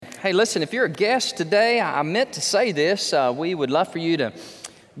Hey, listen, if you're a guest today, I meant to say this. We would love for you to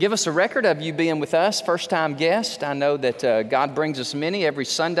give us a record of you being with us, first-time guest. I know that God brings us many every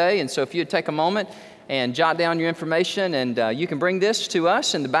Sunday, and so if you'd take a moment and jot down your information, and you can bring this to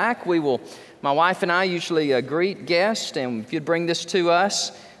us in the back. My wife and I usually greet guests, and if you'd bring this to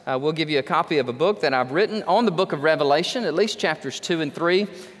us, we'll give you a copy of a book that I've written on the book of Revelation, at least chapters 2 and 3,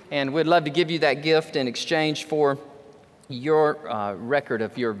 and we'd love to give you that gift in exchange for your record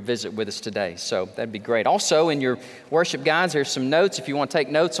of your visit with us today. So that'd be great. Also, in your worship guides, there's some notes if you want to take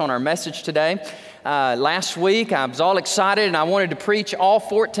notes on our message today. Last week, I was all excited and I wanted to preach all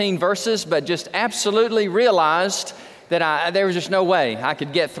 14 verses, but just absolutely realized that there was just no way I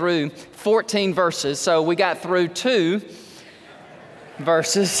could get through 14 verses. So we got through 2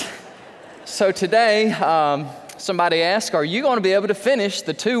 verses. So today, somebody asked, are you going to be able to finish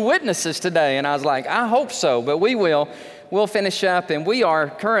the 2 witnesses today? And I was like, I hope so, but we will. We'll finish up, and we are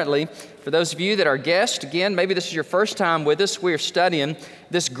currently, for those of you that are guests, again, maybe this is your first time with us, we're studying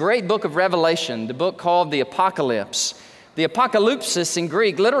this great book of Revelation, the book called the Apocalypse. The apocalypsis in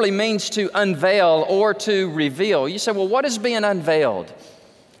Greek literally means to unveil or to reveal. You say, well, what is being unveiled?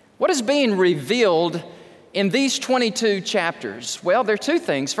 What is being revealed in these 22 chapters? Well, there are 2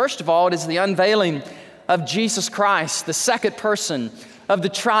 things. First of all, it is the unveiling of Jesus Christ, the second person of the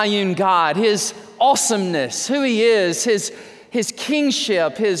triune God, His awesomeness, who He is, His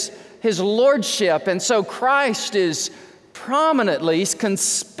kingship, His lordship. And so Christ is prominently,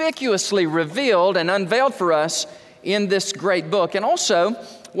 conspicuously revealed and unveiled for us in this great book. And also,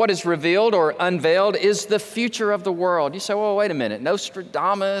 what is revealed or unveiled is the future of the world. You say, well, wait a minute,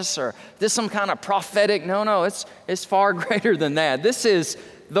 Nostradamus or this some kind of prophetic? No, it's far greater than that. This is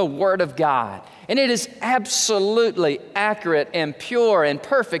the Word of God. And it is absolutely accurate and pure and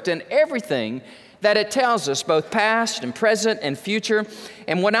perfect in everything that it tells us, both past and present and future.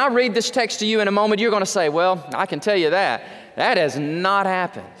 And when I read this text to you in a moment, you're going to say, well, I can tell you that has not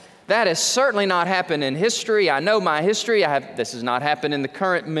happened. That has certainly not happened in history. I know my history. This has not happened in the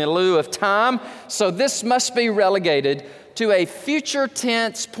current milieu of time. So this must be relegated to a future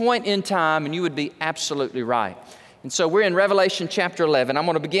tense point in time, and you would be absolutely right. And so we're in Revelation chapter 11. I'm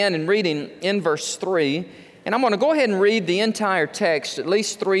going to begin in reading in verse 3, and I'm going to go ahead and read the entire text, at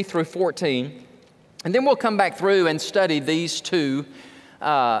least 3 through 14, and then we'll come back through and study these two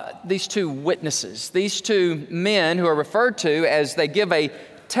witnesses, these 2 men who are referred to as they give a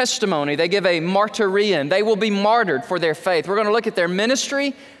testimony, they give a martyrion. They will be martyred for their faith. We're going to look at their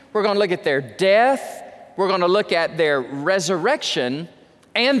ministry, we're going to look at their death, we're going to look at their resurrection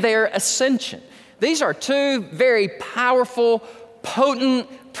and their ascension. These are 2 very powerful, potent,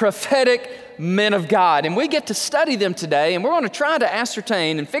 prophetic men of God. And we get to study them today, and we're going to try to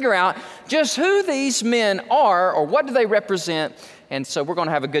ascertain and figure out just who these men are or what do they represent. And so we're going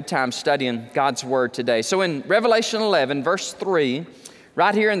to have a good time studying God's Word today. So in Revelation 11, verse 3,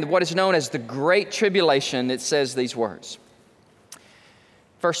 right here in what is known as the Great Tribulation, it says these words.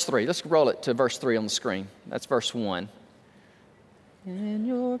 Verse 3, let's roll it to verse 3 on the screen. That's verse 1. And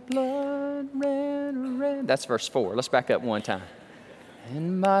your blood ran red. That's verse 4. Let's back up one time.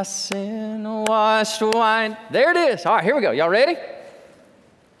 And my sin washed white. There it is. All right, here we go. Y'all ready?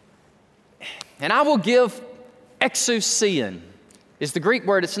 And I will give exousian. Is the Greek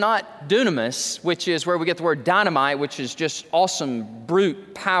word. It's not dunamis, which is where we get the word dynamite, which is just awesome,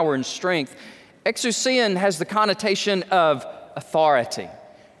 brute power and strength. Exousian has the connotation of authority,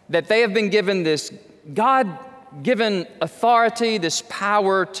 that they have been given this God-given authority, this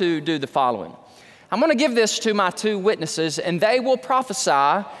power to do the following. I'm going to give this to my 2 witnesses, and they will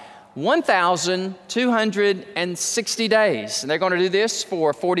prophesy 1,260 days. And they're going to do this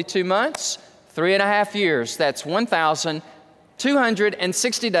for 42 months, 3.5 years. That's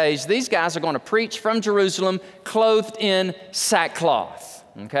 1,260 days. These guys are going to preach from Jerusalem clothed in sackcloth.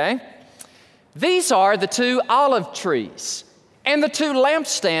 Okay? These are the 2 olive trees and the 2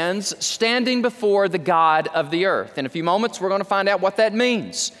 lampstands standing before the God of the earth. In a few moments, we're going to find out what that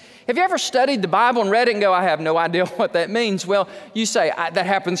means. Have you ever studied the Bible and read it and go, I have no idea what that means? Well, you say, that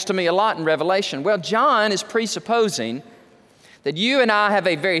happens to me a lot in Revelation. Well, John is presupposing that you and I have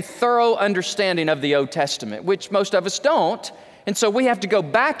a very thorough understanding of the Old Testament, which most of us don't. And so we have to go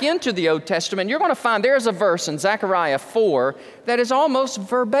back into the Old Testament. You're going to find there's a verse in Zechariah 4 that is almost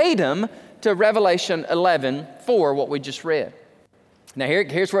verbatim to Revelation 11:4, what we just read. Now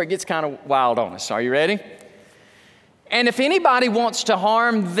here's where it gets kind of wild on us. Are you ready? And if anybody wants to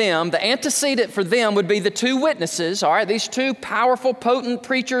harm them, the antecedent for them would be the 2 witnesses, all right, these 2 powerful, potent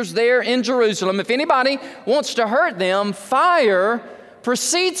preachers there in Jerusalem. If anybody wants to hurt them, fire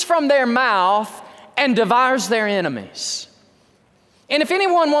proceeds from their mouth and devours their enemies. And if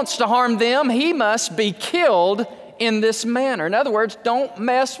anyone wants to harm them, he must be killed in this manner. In other words, don't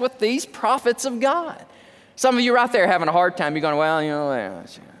mess with these prophets of God. Some of you right there having a hard time. You're going, well,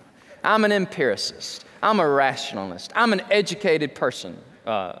 I'm an empiricist. I'm a rationalist. I'm an educated person,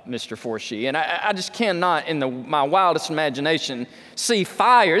 Mr. Forshee. And I just cannot, in my wildest imagination, see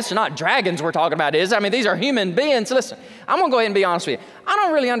fire. It's not dragons we're talking about, is it? I mean, these are human beings. Listen, I'm going to go ahead and be honest with you. I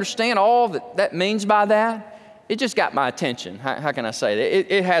don't really understand all that means by that. It just got my attention. How can I say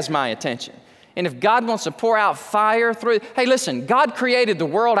that? It has my attention. And if God wants to pour out fire through, hey, listen, God created the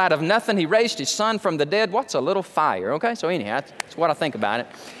world out of nothing. He raised his son from the dead. What's a little fire? Okay, so anyhow, that's what I think about it.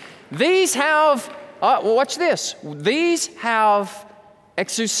 These have, watch this. These have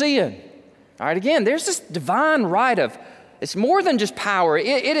exousia. All right, again, there's this divine right of, it's more than just power.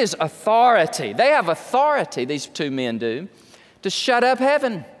 It is authority. They have authority, these two men do, to shut up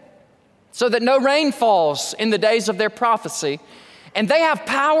heaven so that no rain falls in the days of their prophecy. And they have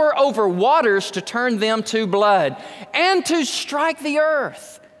power over waters to turn them to blood and to strike the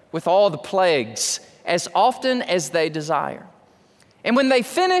earth with all the plagues as often as they desire. And when they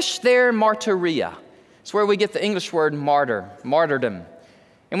finish their martyria, it's where we get the English word martyrdom.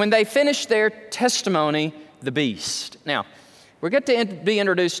 And when they finish their testimony, the beast. Now, we're going to be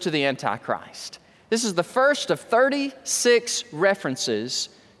introduced to the Antichrist. This is the first of 36 references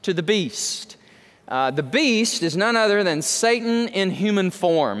to the beast. The beast is none other than Satan in human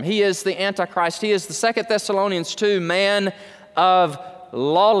form. He is the Antichrist. He is the 2 Thessalonians 2 man of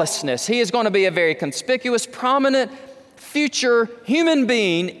lawlessness. He is going to be a very conspicuous, prominent, future human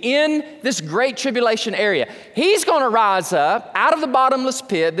being in this great tribulation area. He's going to rise up out of the bottomless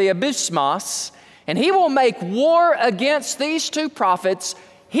pit, the abysmos, and he will make war against these two prophets.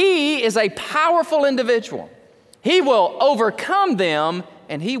 He is a powerful individual. He will overcome them,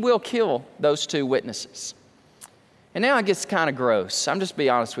 and he will kill those two witnesses. And now it gets kind of gross. I'm just be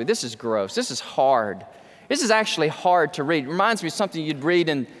honest with you. This is gross. This is hard. This is actually hard to read. It reminds me of something you'd read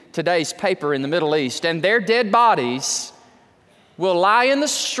in today's paper in the Middle East. And their dead bodies will lie in the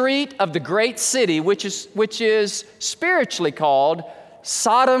street of the great city, which is spiritually called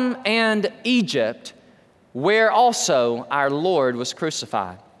Sodom and Egypt, where also our Lord was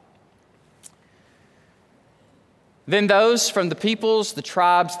crucified. Then those from the peoples, the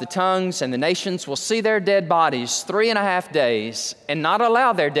tribes, the tongues, and the nations will see their dead bodies 3.5 days and not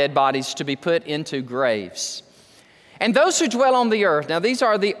allow their dead bodies to be put into graves. And those who dwell on the earth, now these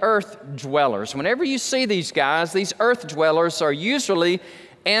are the earth dwellers. Whenever you see these guys, these earth dwellers are usually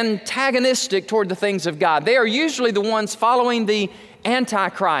antagonistic toward the things of God. They are usually the ones following the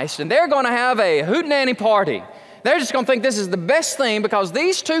Antichrist, and they're going to have a hootenanny party. They're just going to think this is the best thing because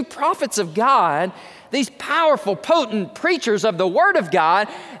these two prophets of God, these powerful, potent preachers of the Word of God,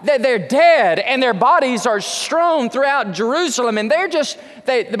 they're dead and their bodies are strewn throughout Jerusalem. And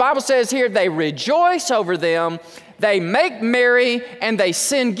the Bible says here, they rejoice over them, they make merry, and they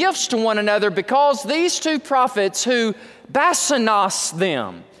send gifts to one another because these two prophets who basinos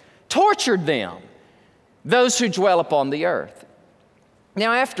them, tortured them, those who dwell upon the earth.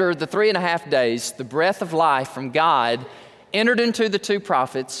 Now after the 3.5 days, the breath of life from God entered into the two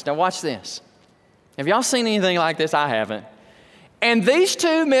prophets. Now watch this. Have y'all seen anything like this? I haven't. And these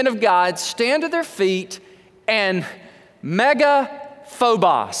two men of God stand to their feet, and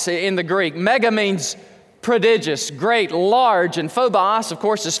megaphobos in the Greek. Mega means prodigious, great, large, and phobos, of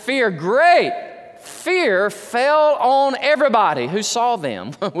course, is fear. Great fear fell on everybody who saw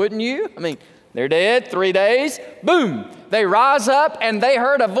them. Wouldn't you? I mean, they're dead, 3 days, boom. They rise up, and they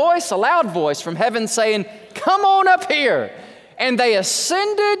heard a loud voice from heaven saying, "Come on up here." And they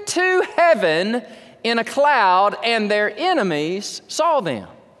ascended to heaven in a cloud, and their enemies saw them.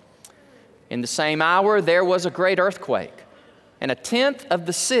 In the same hour, there was a great earthquake, and 1/10 of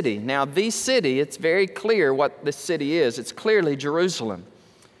the city. Now, the city, it's very clear what this city is. It's clearly Jerusalem.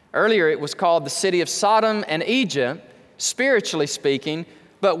 Earlier, it was called the city of Sodom and Egypt, spiritually speaking,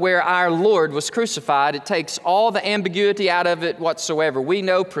 but where our Lord was crucified. It takes all the ambiguity out of it whatsoever. We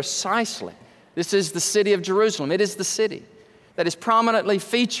know precisely this is the city of Jerusalem. It is the city that is prominently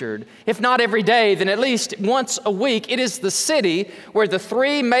featured, if not every day, then at least once a week. It is the city where the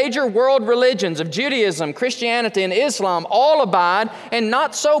three major world religions of Judaism, Christianity, and Islam all abide, and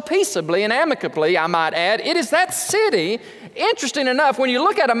not so peaceably and amicably, I might add. It is that city. Interesting enough, when you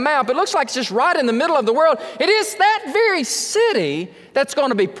look at a map, it looks like it's just right in the middle of the world. It is that very city that's going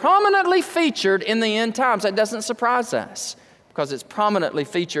to be prominently featured in the end times. That doesn't surprise us because it's prominently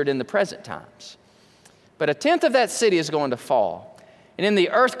featured in the present times. But 1/10 of that city is going to fall. And in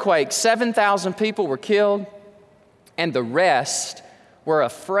the earthquake, 7,000 people were killed, and the rest were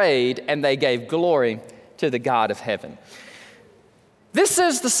afraid, and they gave glory to the God of heaven. This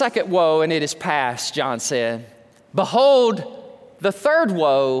is the second woe, and it is past, John said. Behold, the third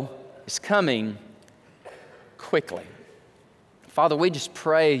woe is coming quickly. Father, we just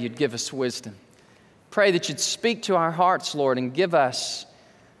pray you'd give us wisdom. Pray that you'd speak to our hearts, Lord, and give us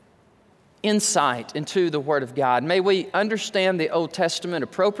insight into the Word of God. May we understand the Old Testament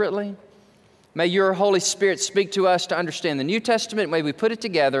appropriately. May your Holy Spirit speak to us to understand the New Testament. May we put it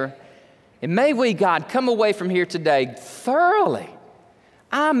together. And may we, God, come away from here today thoroughly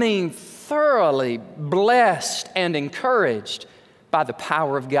blessed and encouraged by the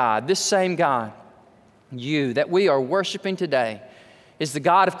power of God. This same God, you that we are worshiping today, is the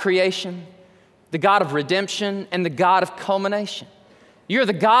God of creation, the God of redemption, and the God of culmination. You're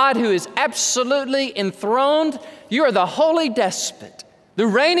the God who is absolutely enthroned. You are the holy despot, the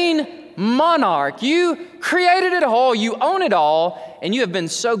reigning monarch. You created it all, you own it all, and you have been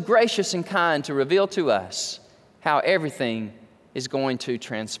so gracious and kind to reveal to us how everything is going to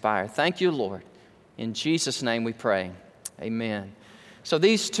transpire. Thank you, Lord. In Jesus' name we pray. Amen. So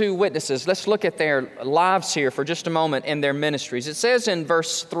these two witnesses, let's look at their lives here for just a moment and their ministries. It says in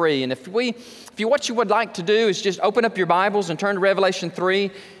verse 3, and if what you would like to do is just open up your Bibles and turn to Revelation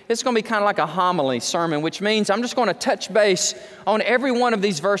 3, it's going to be kind of like a homily sermon, which means I'm just going to touch base on every one of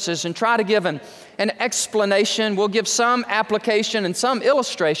these verses and try to give an explanation. We'll give some application and some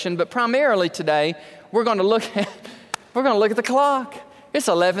illustration, but primarily today we're going to look at the clock. It's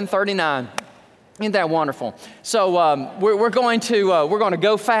 11:39. Isn't that wonderful? So we're going to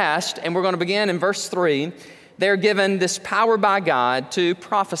go fast, and we're going to begin in verse 3. They're given this power by God to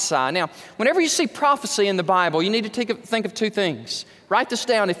prophesy. Now, whenever you see prophecy in the Bible, you need to think of two things. Write this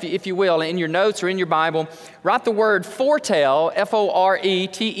down, if you will, in your notes or in your Bible. Write the word foretell,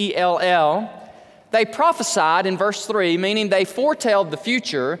 F-O-R-E-T-E-L-L. They prophesied in verse 3, meaning they foretelled the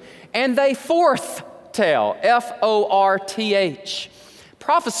future, and they forthtell, F-O-R-T-H.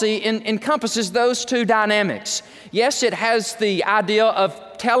 Prophecy encompasses those two dynamics. Yes, it has the idea of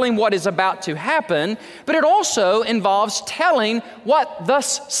telling what is about to happen, but it also involves telling what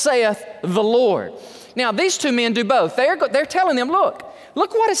thus saith the Lord. Now, these two men do both. They're telling them, look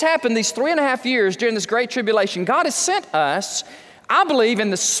what has happened these 3.5 years during this great tribulation. God has sent us, I believe, in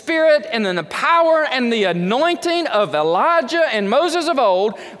the spirit and in the power and the anointing of Elijah and Moses of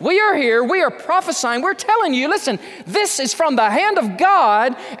old. We are here, we are prophesying, we're telling you, listen, this is from the hand of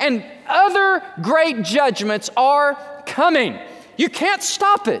God, and other great judgments are coming. You can't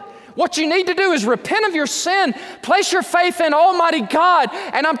stop it. What you need to do is repent of your sin, place your faith in Almighty God,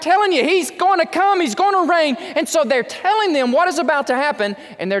 and I'm telling you, He's going to come, He's going to reign. And so they're telling them what is about to happen,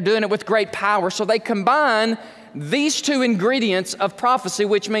 and they're doing it with great power. So they combine these two ingredients of prophecy,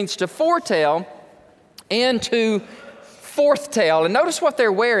 which means to foretell and to forthtell. And notice what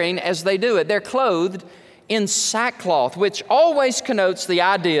they're wearing as they do it. They're clothed in sackcloth, which always connotes the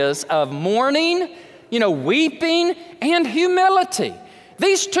ideas of mourning, weeping, and humility.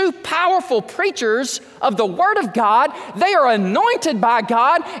 These two powerful preachers of the Word of God, they are anointed by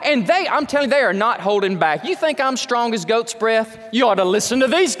God, and I'm telling you, they are not holding back. You think I'm strong as goat's breath? You ought to listen to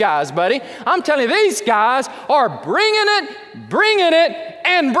these guys, buddy. I'm telling you, these guys are bringing it,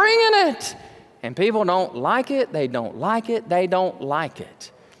 and bringing it. And people don't like it, they don't like it, they don't like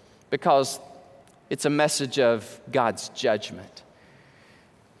it, because it's a message of God's judgment.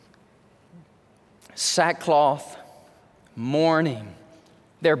 Sackcloth, mourning.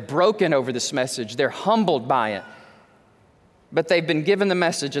 They're broken over this message. They're humbled by it. But they've been given the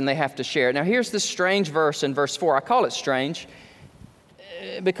message and they have to share it. Now here's this strange verse in verse 4. I call it strange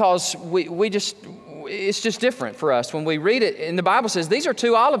because it's just different for us. When we read it, and the Bible says these are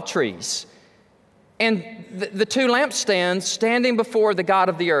two olive trees and the two lampstands standing before the God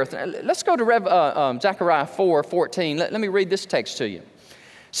of the earth. Let's go to Zechariah 4:14. Let me read this text to you.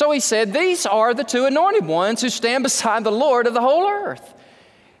 So he said, these are the two anointed ones who stand beside the Lord of the whole earth.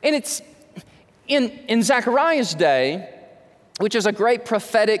 And it's in Zechariah's day, which is a great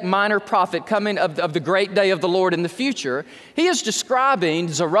prophetic minor prophet coming of the great day of the Lord in the future, he is describing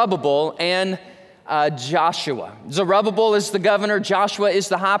Zerubbabel and Joshua. Zerubbabel is the governor, Joshua is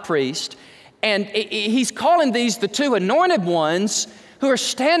the high priest, and he's calling these the two anointed ones who are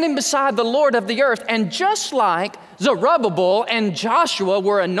standing beside the Lord of the earth. And just like Zerubbabel and Joshua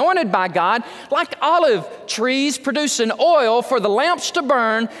were anointed by God, like olive trees producing oil for the lamps to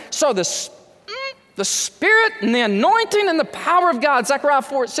burn, so the Spirit and the anointing and the power of God, Zechariah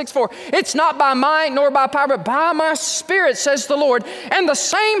 6:4, it's not by might nor by power, but by my Spirit, says the Lord. And the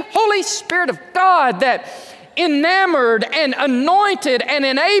same Holy Spirit of God that enamored and anointed and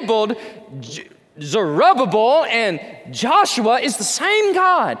enabled Zerubbabel and Joshua is the same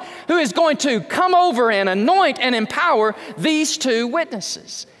God who is going to come over and anoint and empower these two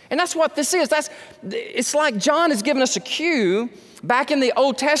witnesses. And that's what this is. It's like John has given us a cue back in the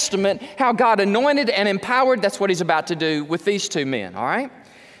Old Testament how God anointed and empowered. That's what he's about to do with these two men, all right?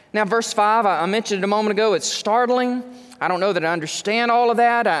 Now, verse 5, I mentioned it a moment ago. It's startling. I don't know that I understand all of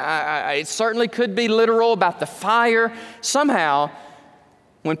that. It certainly could be literal about the fire. Somehow,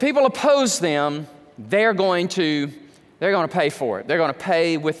 when people oppose them, they're going to pay for it. They're going to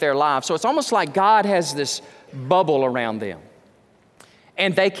pay with their lives. So it's almost like God has this bubble around them.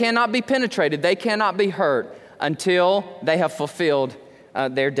 And they cannot be penetrated. They cannot be hurt until they have fulfilled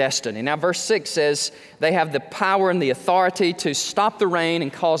their destiny. Now, verse 6 says they have the power and the authority to stop the rain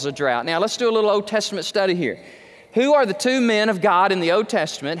and cause a drought. Now, let's do a little Old Testament study here. Who are the two men of God in the Old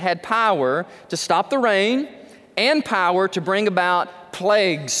Testament had power to stop the rain and power to bring about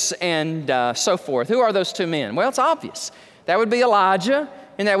plagues and so forth? Who are those two men? Well, it's obvious. That would be Elijah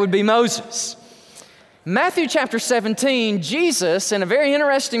and that would be Moses. Matthew chapter 17, Jesus, in a very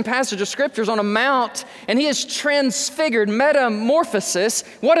interesting passage of Scripture, is on a mount, and he is transfigured, metamorphosis.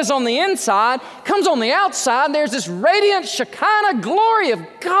 What is on the inside comes on the outside. There's this radiant Shekinah glory of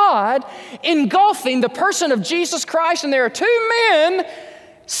God engulfing the person of Jesus Christ, and there are two men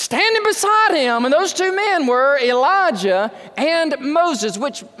standing beside him, and those two men were Elijah and Moses,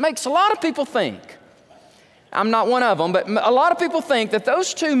 which makes a lot of people think, I'm not one of them, but a lot of people think that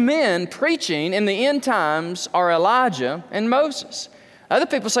those two men preaching in the end times are Elijah and Moses. Other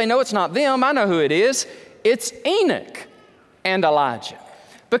people say, no, it's not them. I know who it is. It's Enoch and Elijah.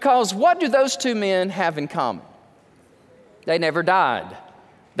 Because what do those two men have in common? They never died.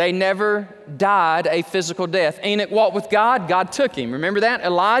 They never died a physical death. Enoch walked with God. God took him. Remember that?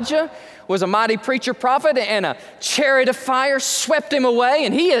 Elijah was a mighty preacher prophet, and a chariot of fire swept him away,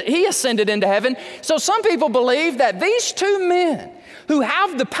 and he ascended into heaven. So some people believe that these two men who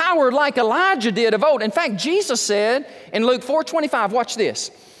have the power like Elijah did of old. In fact, Jesus said in Luke 4:25, watch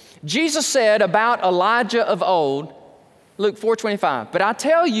this. Jesus said about Elijah of old, Luke 4:25, but I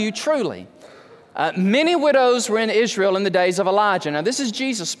tell you truly, many widows were in Israel in the days of Elijah. Now this is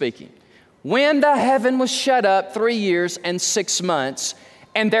Jesus speaking. When the heaven was shut up 3 years and 6 months,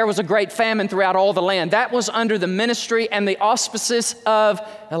 and there was a great famine throughout all the land. That was under the ministry and the auspices of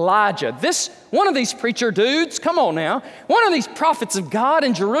Elijah. One of these preacher dudes, come on now, one of these prophets of God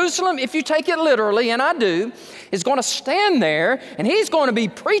in Jerusalem, if you take it literally, and I do, is going to stand there and he's going to be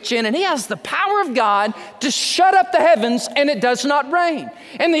preaching, and he has the power of God to shut up the heavens and it does not rain.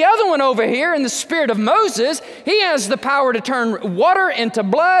 And the other one over here in the spirit of Moses, he has the power to turn water into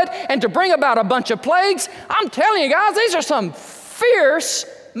blood and to bring about a bunch of plagues. I'm telling you guys, these are some fierce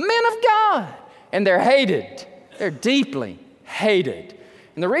men of God. And they're hated. They're deeply hated.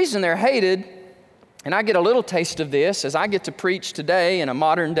 And the reason they're hated, and I get a little taste of this as I get to preach today in a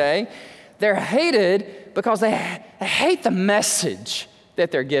modern day, they're hated because they hate the message that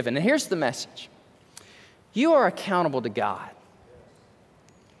they're given. And here's the message. You are accountable to God.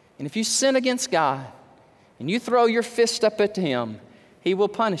 And if you sin against God and you throw your fist up at Him, He will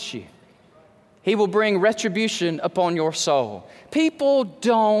punish you. He will bring retribution upon your soul. People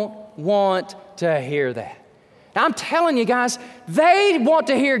don't want to hear that. Now, I'm telling you guys, they want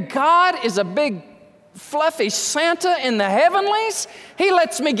to hear God is a big fluffy Santa in the heavenlies. He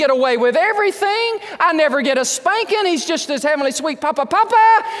lets me get away with everything. I never get a spanking. He's just this heavenly sweet papa,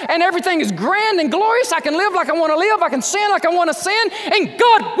 and everything is grand and glorious. I can live like I want to live. I can sin like I want to sin, and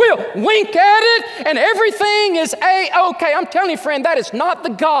God will wink at it, and everything is A-okay. I'm telling you, friend, that is not the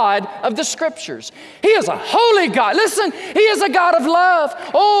God of the Scriptures. He is a holy God. Listen, He is a God of love.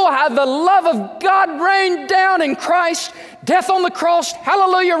 Oh, how the love of God rained down in Christ. Death on the cross,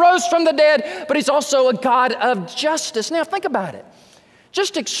 hallelujah, rose from the dead, but He's also a God of justice. Now, think about it.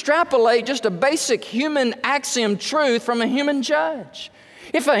 Just extrapolate just a basic human axiom truth from a human judge.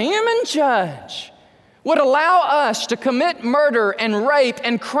 If a human judge would allow us to commit murder and rape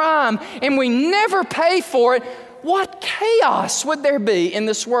and crime and we never pay for it, what chaos would there be in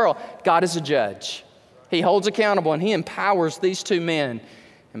this world? God is a judge. He holds accountable and He empowers these two men.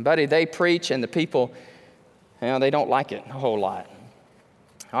 And buddy, they preach and the people, they don't like it a whole lot.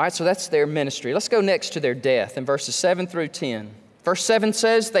 All right, so that's their ministry. Let's go next to their death in verses 7 through 10. Verse 7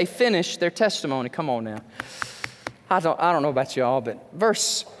 says they finished their testimony. Come on now. I don't know about y'all, but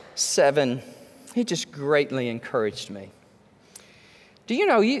verse 7, he just greatly encouraged me. Do you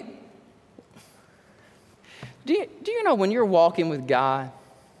know when you're walking with God,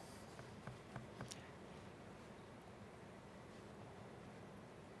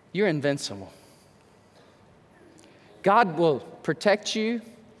 you're invincible. God will protect you.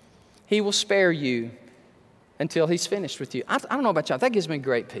 He will spare you until He's finished with you. I don't know about y'all. That gives me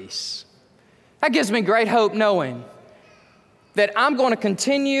great peace. That gives me great hope knowing that I'm going to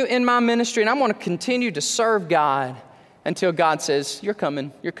continue in my ministry and I'm going to continue to serve God until God says, you're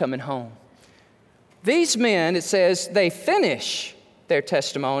coming home. These men, it says, they finish their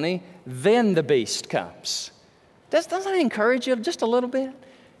testimony, then the beast comes. Doesn't that encourage you just a little bit?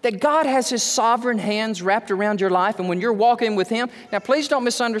 That God has His sovereign hands wrapped around your life, and when you're walking with Him, now please don't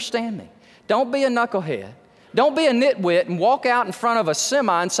misunderstand me. Don't be a knucklehead. Don't be a nitwit and walk out in front of a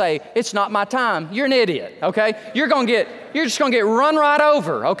semi and say, it's not my time. You're an idiot, okay? You're just gonna get run right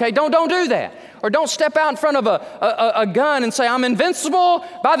over, okay? Don't do that. Or don't step out in front of a gun and say, I'm invincible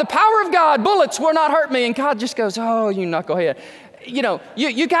by the power of God. Bullets will not hurt me. And God just goes, oh, you knucklehead. You know,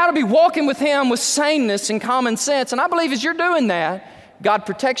 you gotta be walking with Him with saneness and common sense. And I believe as you're doing that, God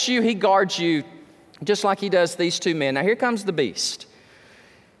protects you, He guards you, just like He does these two men. Now here comes the beast.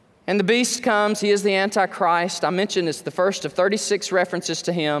 And the beast comes, he is the Antichrist. I mentioned it's the first of 36 references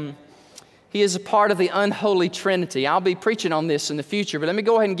to him. He is a part of the unholy Trinity. I'll be preaching on this in the future, but let me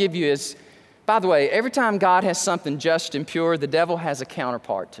go ahead and give you his. By the way, every time God has something just and pure, the devil has a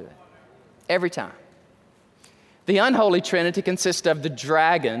counterpart to it. Every time. The unholy Trinity consists of the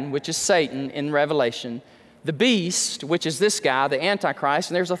dragon, which is Satan in Revelation, the beast, which is this guy, the Antichrist,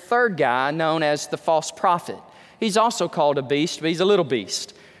 and there's a third guy known as the false prophet. He's also called a beast, but he's a little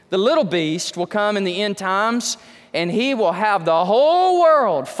beast. The little beast will come in the end times, and he will have the whole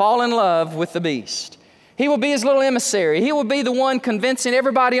world fall in love with the beast. He will be his little emissary. He will be the one convincing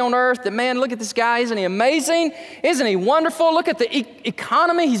everybody on earth that, man, look at this guy. Isn't he amazing? Isn't he wonderful? Look at the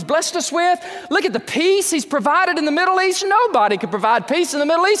economy he's blessed us with. Look at the peace he's provided in the Middle East. Nobody could provide peace in the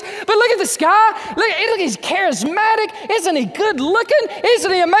Middle East. But look at this guy. Look, he's charismatic. Isn't he good looking?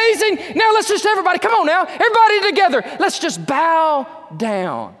 Isn't he amazing? Now let's just everybody, come on now. Everybody together. Let's just bow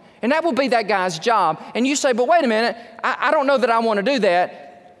down. And that will be that guy's job. And you say, but wait a minute, I don't know that I want to do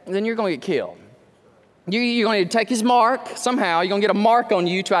that. Then you're going to get killed. You're going to take his mark somehow. You're going to get a mark on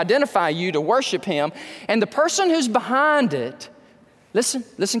you to identify you, to worship him. And the person who's behind it,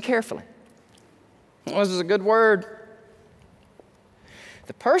 listen carefully. This is a good word.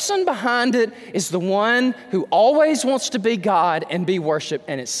 The person behind it is the one who always wants to be God and be worshiped,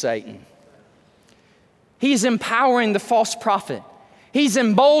 and it's Satan. He's empowering the false prophet. He's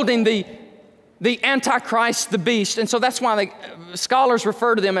emboldening the Antichrist, the beast. And so that's why scholars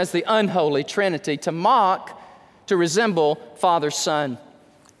refer to them as the unholy Trinity, to mock, to resemble Father, Son,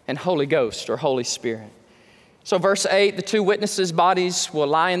 and Holy Ghost or Holy Spirit. So verse 8, the two witnesses' bodies will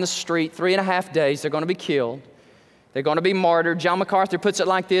lie in the street 3.5 days. They're going to be killed. They're going to be martyred. John MacArthur puts it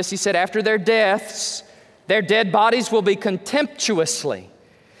like this. He said, after their deaths, their dead bodies will be contemptuously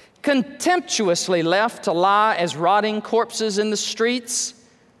left to lie as rotting corpses in the streets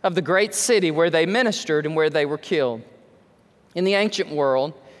of the great city where they ministered and where they were killed. In the ancient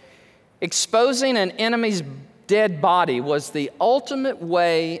world, exposing an enemy's dead body was the ultimate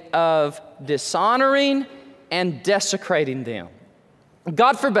way of dishonoring and desecrating them.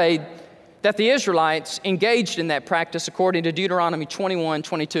 God forbade that the Israelites engaged in that practice according to Deuteronomy 21,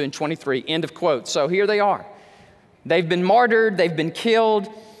 22, and 23. End of quote. So here they are. They've been martyred, they've been killed,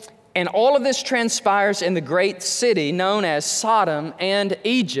 and all of this transpires in the great city known as Sodom and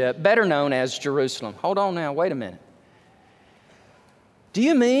Egypt, better known as Jerusalem. Hold on now, wait a minute. Do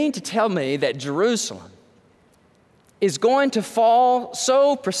you mean to tell me that Jerusalem is going to fall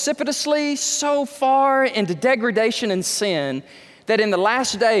so precipitously, so far into degradation and sin that in the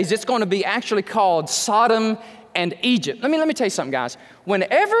last days it's going to be actually called Sodom and Egypt? Let me tell you something, guys.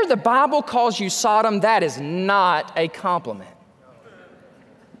 Whenever the Bible calls you Sodom, that is not a compliment.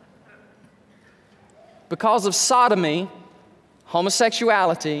 Because of sodomy,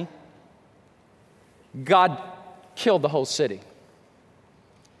 homosexuality, God killed the whole city.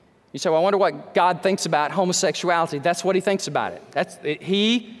 You say, well, I wonder what God thinks about homosexuality. That's what He thinks about it.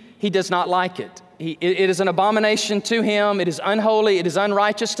 He does not like it. It is an abomination to Him. It is unholy. It is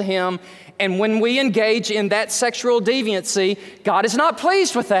unrighteous to Him. And when we engage in that sexual deviancy, God is not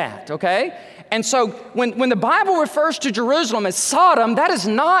pleased with that, okay? And so when the Bible refers to Jerusalem as Sodom, that is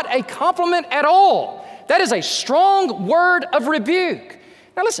not a compliment at all. That is a strong word of rebuke.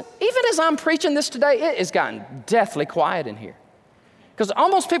 Now listen, even as I'm preaching this today, it has gotten deathly quiet in here. Because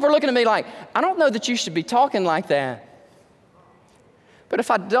almost people are looking at me like, I don't know that you should be talking like that. But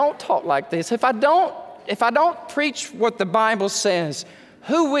if I don't talk like this, if I don't preach what the Bible says,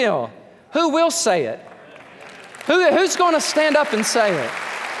 who will? Who will say it? Who's going to stand up and say it?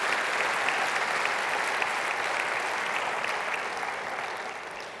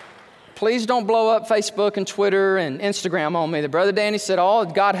 please don't blow up Facebook and Twitter and Instagram on me that Brother Danny said, oh,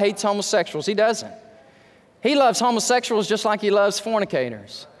 God hates homosexuals. He doesn't. He loves homosexuals just like he loves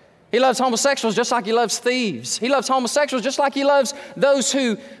fornicators. He loves homosexuals just like he loves thieves. He loves homosexuals just like he loves those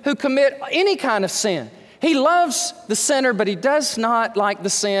who commit any kind of sin. He loves the sinner, but he does not like the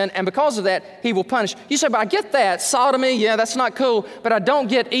sin, and because of that, he will punish. You say, but I get that. Sodomy, yeah, that's not cool, but I don't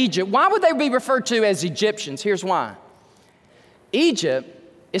get Egypt. Why would they be referred to as Egyptians? Here's why. Egypt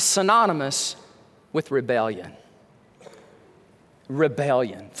is synonymous with rebellion.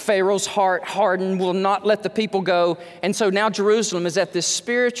 Rebellion. Pharaoh's heart hardened, will not let the people go. And so now Jerusalem is at this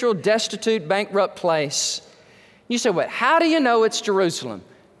spiritual, destitute, bankrupt place. You say, well, how do you know it's Jerusalem?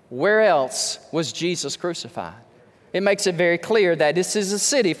 Where else was Jesus crucified? It makes it very clear that this is a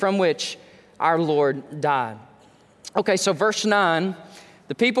city from which our Lord died. Okay, so verse 9,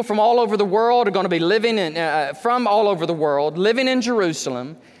 the people from all over the world are going to be living from all over the world, living in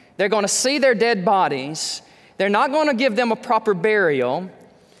Jerusalem. They're going to see their dead bodies. They're not going to give them a proper burial.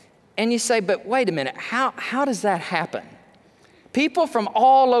 And you say, but wait a minute, how does that happen? People from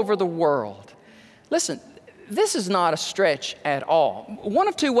all over the world. Listen, this is not a stretch at all. One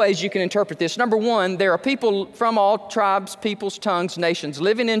of two ways you can interpret this. Number one, there are people from all tribes, peoples, tongues, nations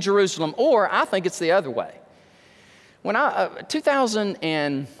living in Jerusalem, or I think it's the other way. When 2000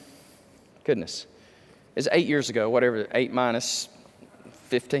 and, goodness, it's 8 years ago, whatever 8 minus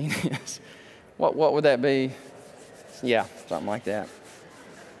 15 is. What would that be? Yeah, something like that.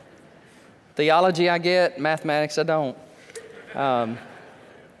 Theology I get, mathematics I don't.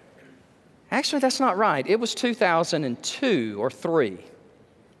 Actually, that's not right. It was 2002 or 3.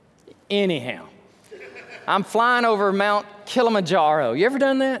 Anyhow, I'm flying over Mount Kilimanjaro. You ever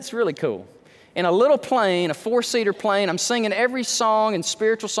done that? It's really cool. In a little plane, a 4-seater plane, I'm singing every song and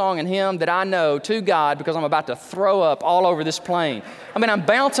spiritual song and hymn that I know to God because I'm about to throw up all over this plane. I mean, I'm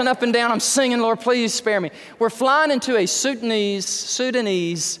bouncing up and down. I'm singing, Lord, please spare me. We're flying into a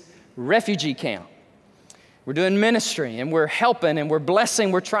Sudanese refugee camp. We're doing ministry, and we're helping, and we're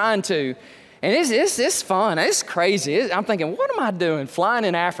blessing. We're trying to. And it's fun. It's crazy. I'm thinking, what am I doing flying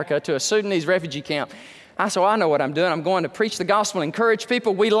in Africa to a Sudanese refugee camp? I said, well, I know what I'm doing. I'm going to preach the gospel, encourage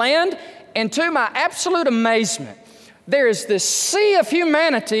people. We land, and to my absolute amazement, there is this sea of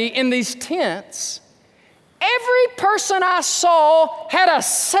humanity in these tents. Every person I saw had a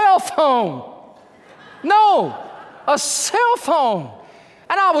cell phone. No, a cell phone.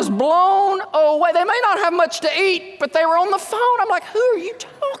 And I was blown away. They may not have much to eat, but they were on the phone. I'm like, who are you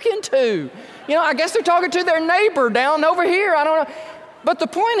talking to? You know, I guess they're talking to their neighbor down over here. I don't know. But the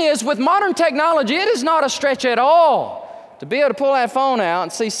point is, with modern technology, it is not a stretch at all to be able to pull that phone out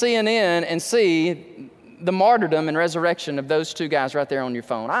and see CNN and see the martyrdom and resurrection of those two guys right there on your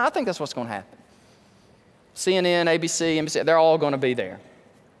phone. I think that's what's going to happen. CNN, ABC, NBC, they're all going to be there.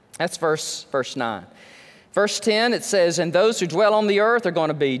 That's verse 9. Verse 10, it says, and those who dwell on the earth are going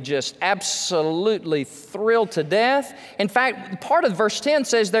to be just absolutely thrilled to death. In fact, part of verse 10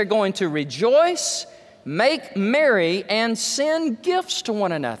 says they're going to rejoice, make merry, and send gifts to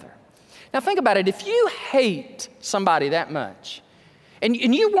one another. Now think about it. If you hate somebody that much, and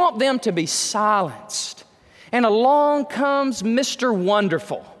you want them to be silenced, and along comes Mr.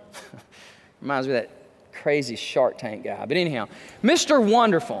 Wonderful. Reminds me of that crazy Shark Tank guy. But anyhow, Mr.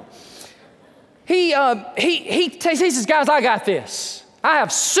 Wonderful. He says, guys, I got this. I have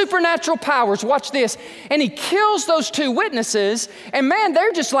supernatural powers. Watch this. And he kills those two witnesses. And man,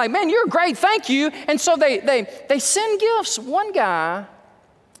 they're just like, man, you're great. Thank you. And so they send gifts. One guy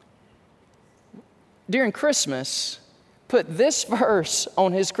during Christmas put this verse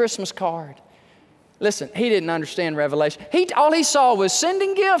on his Christmas card. Listen, he didn't understand Revelation. All he saw was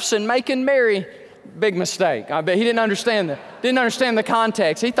sending gifts and making merry. Big mistake. I bet he didn't understand the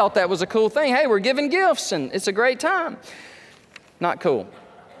context. He thought that was a cool thing. Hey, we're giving gifts and it's a great time. Not cool.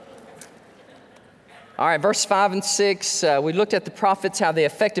 All right, verse 5 and 6, we looked at the prophets, how they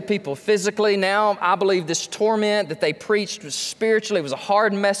affected people physically. Now, I believe this torment that they preached was spiritually. It was a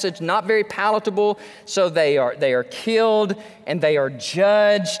hard message, not very palatable. So they are killed and they are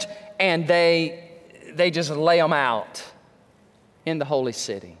judged and they just lay them out in the holy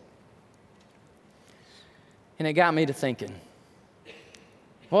city. And it got me to thinking,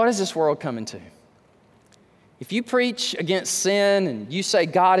 what is this world coming to? If you preach against sin and you say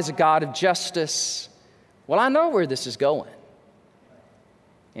God is a God of justice, well, I know where this is going.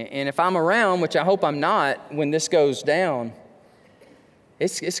 And if I'm around, which I hope I'm not, when this goes down,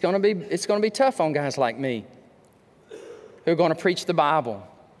 it's going to be tough on guys like me who are going to preach the Bible.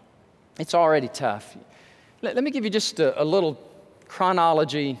 It's already tough. Let me give you just a little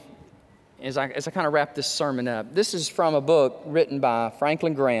chronology as I kind of wrap this sermon up. This is from a book written by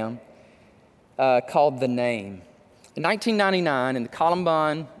Franklin Graham. called The Name. In 1999, in the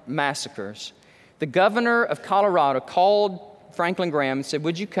Columbine massacres, the governor of Colorado called Franklin Graham and said,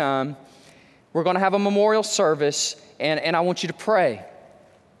 would you come? We're going to have a memorial service, and I want you to pray.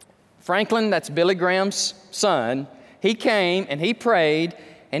 Franklin, that's Billy Graham's son, he came and he prayed,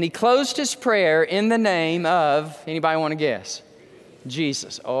 and he closed his prayer in the name of, anybody want to guess?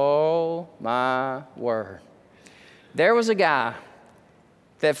 Jesus. Oh, my word. There was a guy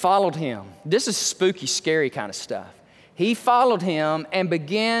that followed him. This is spooky, scary kind of stuff. He followed him and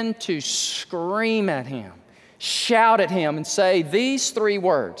began to scream at him, shout at him, and say these three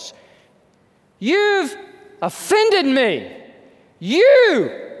words: "You've offended me.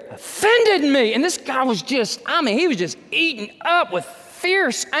 You offended me." And this guy was he was just eaten up with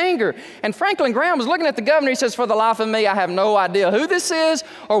fierce anger. And Franklin Graham was looking at the governor. He says, "For the life of me, I have no idea who this is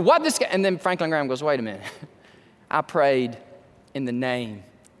or what this guy." And then Franklin Graham goes, "Wait a minute. I prayed in the name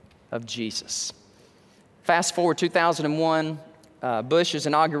of Jesus." Fast forward 2001, Bush's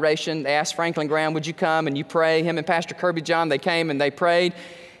inauguration. They asked Franklin Graham, "Would you come and you pray?" Him and Pastor Kirby John, they came and they prayed.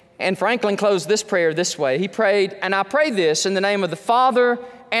 And Franklin closed this prayer this way. He prayed, "And I pray this in the name of the Father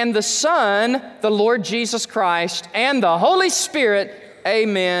and the Son, the Lord Jesus Christ, and the Holy Spirit.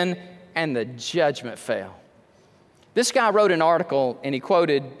 Amen." And the judgment fell. This guy wrote an article, and he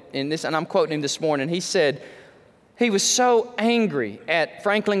quoted in this, and I'm quoting him this morning. He said he was so angry at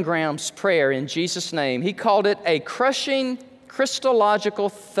Franklin Graham's prayer in Jesus' name, he called it a crushing Christological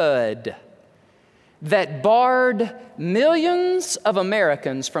thud that barred millions of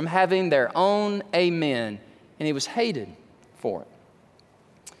Americans from having their own amen. And he was hated for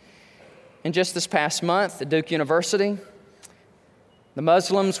it. And just this past month at Duke University, the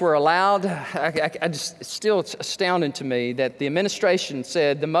Muslims were allowed. It's still astounding to me that the administration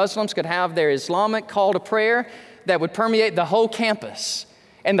said the Muslims could have their Islamic call to prayer that would permeate the whole campus.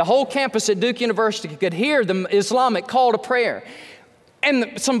 And the whole campus at Duke University could hear the Islamic call to prayer.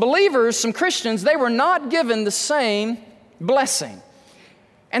 And some believers, some Christians, they were not given the same blessing.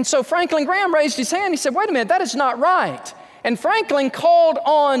 And so Franklin Graham raised his hand. He said, "Wait a minute, that is not right." And Franklin called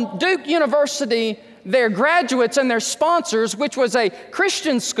on Duke University, their graduates and their sponsors, which was a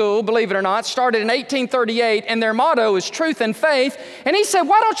Christian school, believe it or not, started in 1838, and their motto is truth and faith. And he said,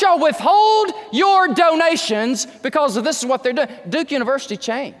 "Why don't y'all withhold your donations because of this is what they're doing?" Duke University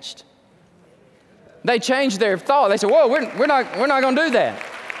changed. They changed their thought. They said, "Whoa, we're not going to do that."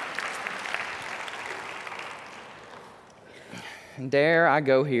 And there I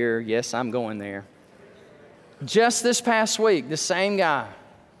go here. Yes, I'm going there. Just this past week, the same guy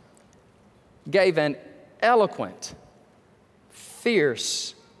gave an eloquent,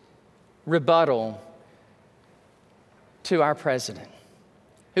 fierce rebuttal to our president,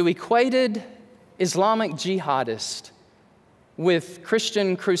 who equated Islamic jihadists with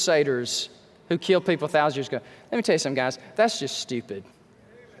Christian crusaders who killed people thousands of years ago. Let me tell you something, guys. That's just stupid.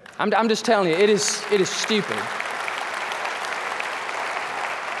 I'm just telling you, it is stupid.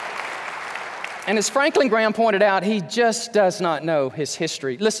 And as Franklin Graham pointed out, he just does not know his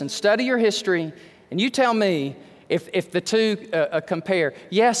history. Listen, study your history, and you tell me if the two compare.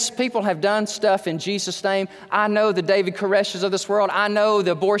 Yes, people have done stuff in Jesus' name. I know the David Koresh's of this world. I know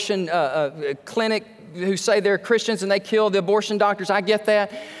the abortion clinic who say they're Christians and they kill the abortion doctors. I get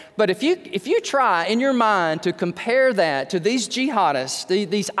that. But if you try in your mind to compare that to these jihadists,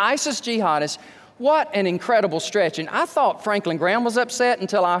 these ISIS jihadists, what an incredible stretch. And I thought Franklin Graham was upset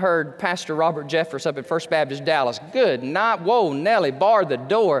until I heard Pastor Robert Jeffress up at First Baptist Dallas. Good night. Whoa, Nelly, bar the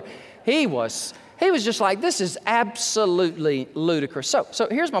door. He was just like, this is absolutely ludicrous. So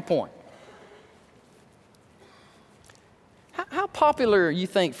here's my point. How popular you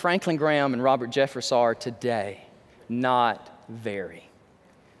think Franklin Graham and Robert Jeffress are today? Not very.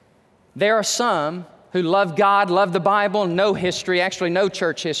 There are some who love God, love the Bible, know history, actually know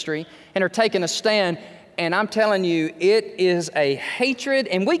church history, and are taking a stand. And I'm telling you, it is a hatred,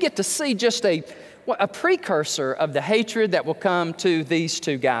 and we get to see just a precursor of the hatred that will come to these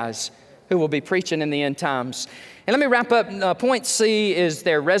two guys who will be preaching in the end times. And let me wrap up. Point C is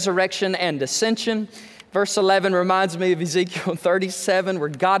their resurrection and ascension. Verse 11 reminds me of Ezekiel 37, where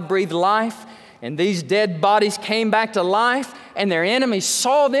God breathed life, and these dead bodies came back to life, and their enemies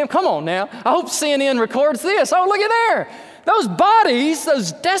saw them. Come on now. I hope CNN records this. Oh, look at there. Those bodies,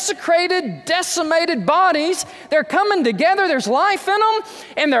 those desecrated, decimated bodies, they're coming together. There's life in them,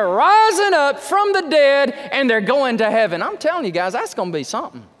 and they're rising up from the dead, and they're going to heaven. I'm telling you guys, that's going to be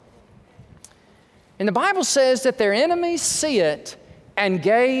something. And the Bible says that their enemies see it and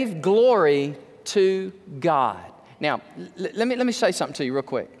gave glory to God. Now, let me say something to you real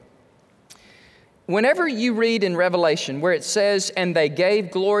quick. Whenever you read in Revelation where it says, and they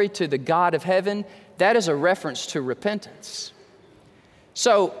gave glory to the God of heaven, that is a reference to repentance.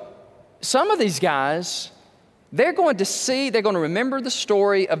 So some of these guys, they're going to remember the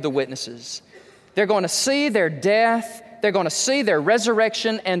story of the witnesses. They're going to see their death, they're going to see their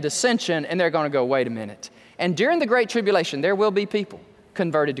resurrection and ascension, and they're going to go, wait a minute. And during the Great Tribulation, there will be people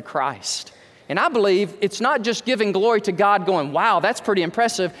converted to Christ. And I believe it's not just giving glory to God going, wow, that's pretty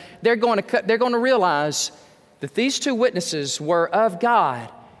impressive. They're going to realize that these two witnesses were of God,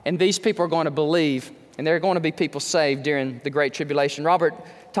 and these people are going to believe, and there are going to be people saved during the Great Tribulation. Robert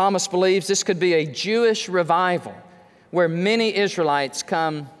Thomas believes this could be a Jewish revival where many Israelites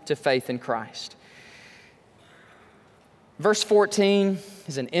come to faith in Christ. Verse 14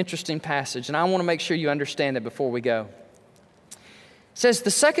 is an interesting passage, and I want to make sure you understand it before we go. It says,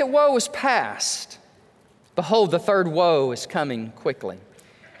 the second woe is past. Behold, the third woe is coming quickly.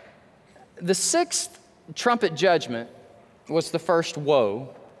 The sixth trumpet judgment was the first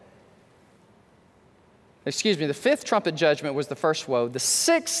woe. The fifth trumpet judgment was the first woe. The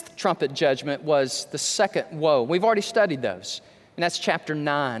sixth trumpet judgment was the second woe. We've already studied those, and that's chapter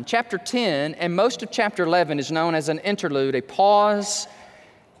 9. Chapter 10 and most of chapter 11 is known as an interlude, a pause,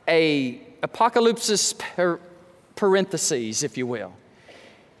 a apocalypsis parentheses, if you will.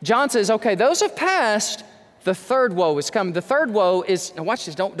 John says, okay, those have passed. The third woe is coming. The third woe is, now watch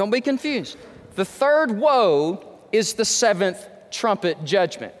this, don't be confused. The third woe is the seventh trumpet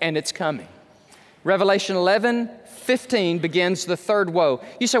judgment, and it's coming. Revelation 11:15 begins the third woe.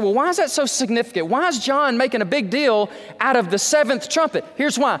 You say, well, why is that so significant? Why is John making a big deal out of the seventh trumpet?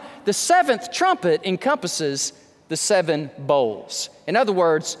 Here's why. The seventh trumpet encompasses the seven bowls. In other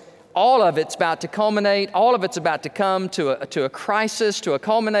words, all of it's about to culminate. All of it's about to come to a crisis, to a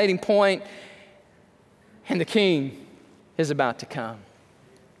culminating point, and the King is about to come.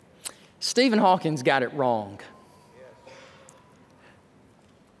 Stephen Hawkins got it wrong.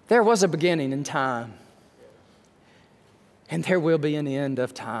 There was a beginning in time, and there will be an end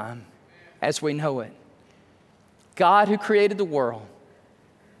of time as we know it. God who created the world,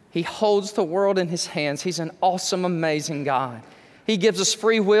 He holds the world in His hands. He's an awesome, amazing God. He gives us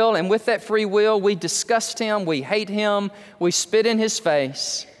free will, and with that free will, we disgust Him, we hate Him, we spit in His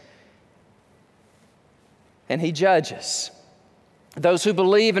face, and He judges. Those who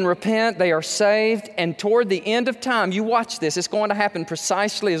believe and repent, they are saved, and toward the end of time, you watch this, it's going to happen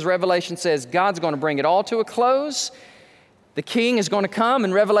precisely as Revelation says. God's going to bring it all to a close. The King is going to come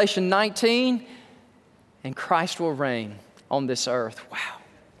in Revelation 19, and Christ will reign on this earth. Wow.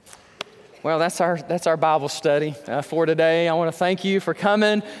 Well, that's our Bible study for today. I want to thank you for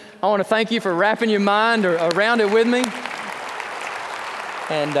coming. I want to thank you for wrapping your mind around it with me.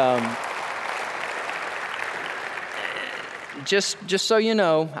 And just so you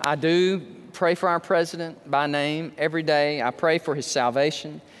know, I do pray for our president by name every day. I pray for his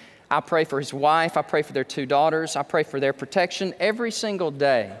salvation. I pray for his wife. I pray for their two daughters. I pray for their protection every single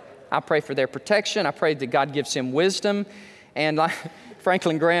day. I pray for their protection. I pray that God gives him wisdom. And like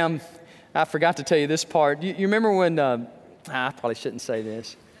Franklin Graham, I forgot to tell you this part. You remember when, I probably shouldn't say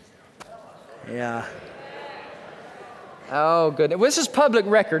this. Yeah. Oh, goodness. Well, this is public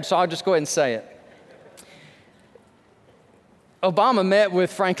record, so I'll just go ahead and say it. Obama met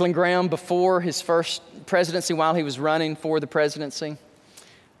with Franklin Graham before his first presidency while he was running for the presidency.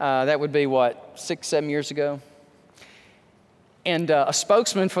 That would be, 6-7 years ago? And a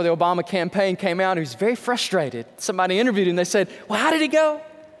spokesman for the Obama campaign came out who was very frustrated. Somebody interviewed him. They said, well, how did he go?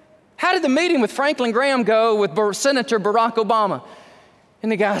 How did the meeting with Franklin Graham go with Senator Barack Obama?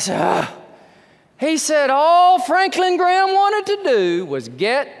 And the guy said, he said all Franklin Graham wanted to do was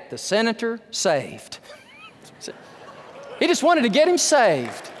get the senator saved. He just wanted to get him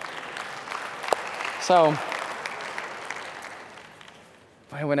saved. So,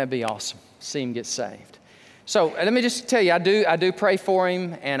 boy, wouldn't that be awesome? See him get saved. So let me just tell you, I do pray for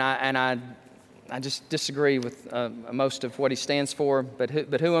him, and I just disagree with most of what he stands for. But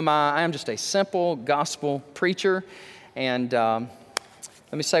who am I? I am just a simple gospel preacher. And let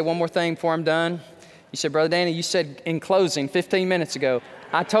me say one more thing before I'm done. You said, Brother Danny, you said in closing 15 minutes ago,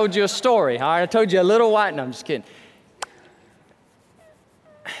 I told you a story. All right, I told you a little white. No, I'm just kidding.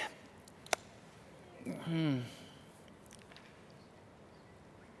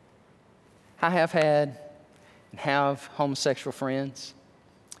 I have had and have homosexual friends.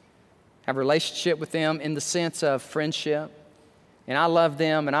 Have a relationship with them in the sense of friendship. And I love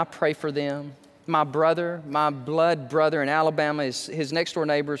them and I pray for them. My brother, my blood brother in Alabama, his next door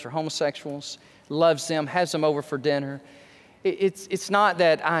neighbors are homosexuals, loves them, has them over for dinner. It's not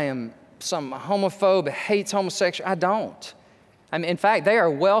that I am some homophobe that hates homosexuals. I don't. I mean, in fact, they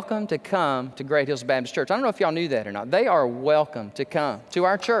are welcome to come to Great Hills Baptist Church. I don't know if y'all knew that or not. They are welcome to come to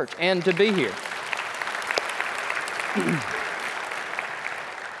our church and to be here.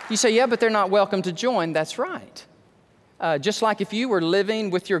 You say, yeah, but they're not welcome to join. That's right. Just like if you were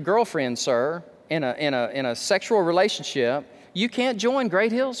living with your girlfriend, sir, in a sexual relationship, you can't join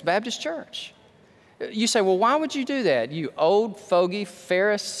Great Hills Baptist Church. You say, well, why would you do that? You old, fogey,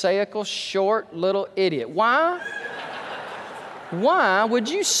 pharisaical, short little idiot. Why? Why would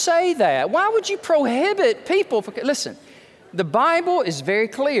you say that? Why would you prohibit people from... Listen, the Bible is very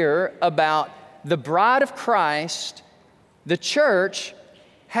clear about the bride of Christ, the church,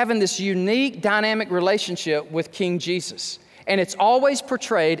 having this unique, dynamic relationship with King Jesus. And it's always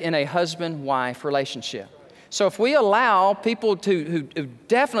portrayed in a husband-wife relationship. So if we allow people who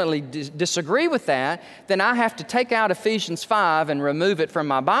definitely disagree with that, then I have to take out Ephesians 5 and remove it from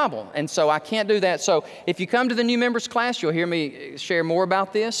my Bible. And so I can't do that. So if you come to the new members class, you'll hear me share more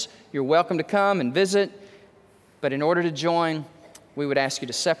about this. You're welcome to come and visit. But in order to join, we would ask you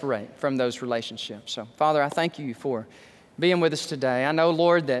to separate from those relationships. So Father, I thank you for being with us today. I know,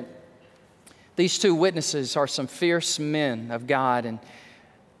 Lord, that these two witnesses are some fierce men of God. And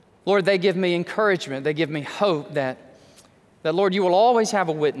Lord, they give me encouragement. They give me hope that, Lord, you will always have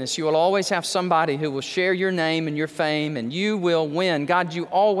a witness. You will always have somebody who will share your name and your fame, and you will win. God, you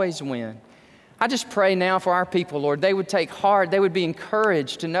always win. I just pray now for our people, Lord, they would take heart, they would be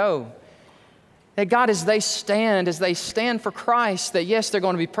encouraged to know that, God, as they stand for Christ, that yes, they're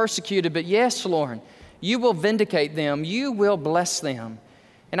going to be persecuted, but yes, Lord, you will vindicate them. You will bless them.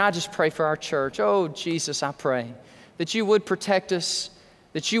 And I just pray for our church. Oh, Jesus, I pray that you would protect us,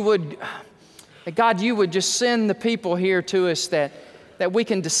 that God, you would just send the people here to us that we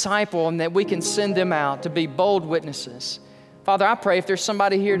can disciple and that we can send them out to be bold witnesses. Father, I pray if there's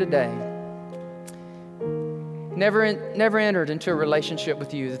somebody here today, never entered into a relationship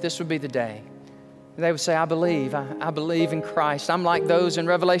with you, that this would be the day. They would say, I believe in Christ. I'm like those in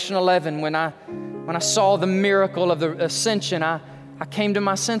Revelation 11 when I saw the miracle of the ascension, I came to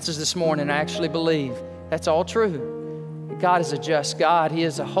my senses this morning. I actually believe that's all true. God is a just God. He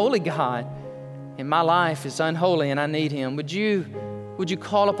is a holy God. And my life is unholy and I need Him. Would you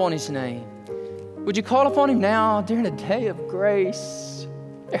call upon His name? Would you call upon Him now during a day of grace?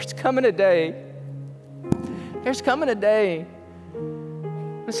 There's coming a day. There's coming a day.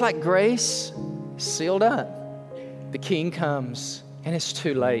 It's like grace sealed up. The King comes and it's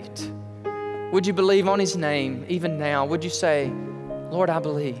too late. Would you believe on His name even now? Would you say, Lord, I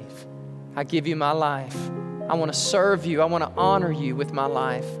believe. I give you my life. I want to serve you. I want to honor you with my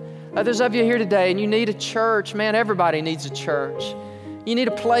life. Others of you here today, and you need a church. Man, everybody needs a church. You need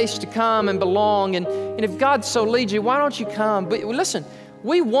a place to come and belong. And if God so leads you, why don't you come? But listen,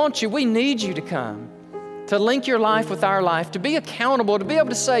 we want you. We need you to come, to link your life with our life, to be accountable, to be able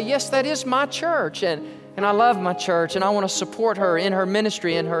to say, yes, that is my church. And I love my church, and I want to support her in her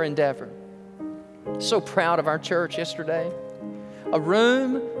ministry, in her endeavor. So proud of our church yesterday. A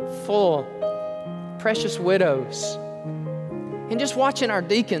room full precious widows. And just watching our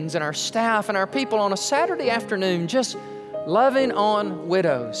deacons and our staff and our people on a Saturday afternoon just loving on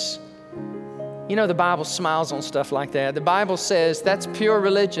widows. You know, the Bible smiles on stuff like that. The Bible says that's pure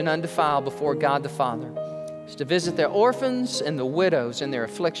religion undefiled before God the Father. It's to visit their orphans and the widows in their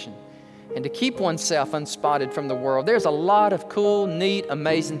affliction and to keep oneself unspotted from the world. There's a lot of cool, neat,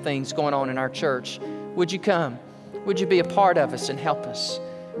 amazing things going on in our church. Would you come? Would you be a part of us and help us?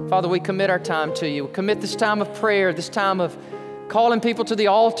 Father, we commit our time to you. We commit this time of prayer, this time of calling people to the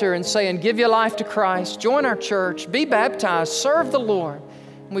altar and saying, give your life to Christ. Join our church. Be baptized. Serve the Lord.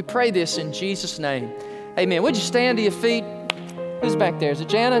 And we pray this in Jesus' name. Amen. Would you stand to your feet? Who's back there? Is it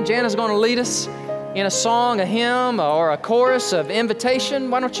Jana? Jana's going to lead us in a song, a hymn, or a chorus of invitation.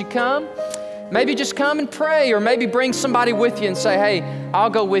 Why don't you come? Maybe just come and pray, or maybe bring somebody with you and say, hey, I'll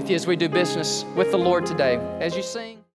go with you as we do business with the Lord today. As you sing.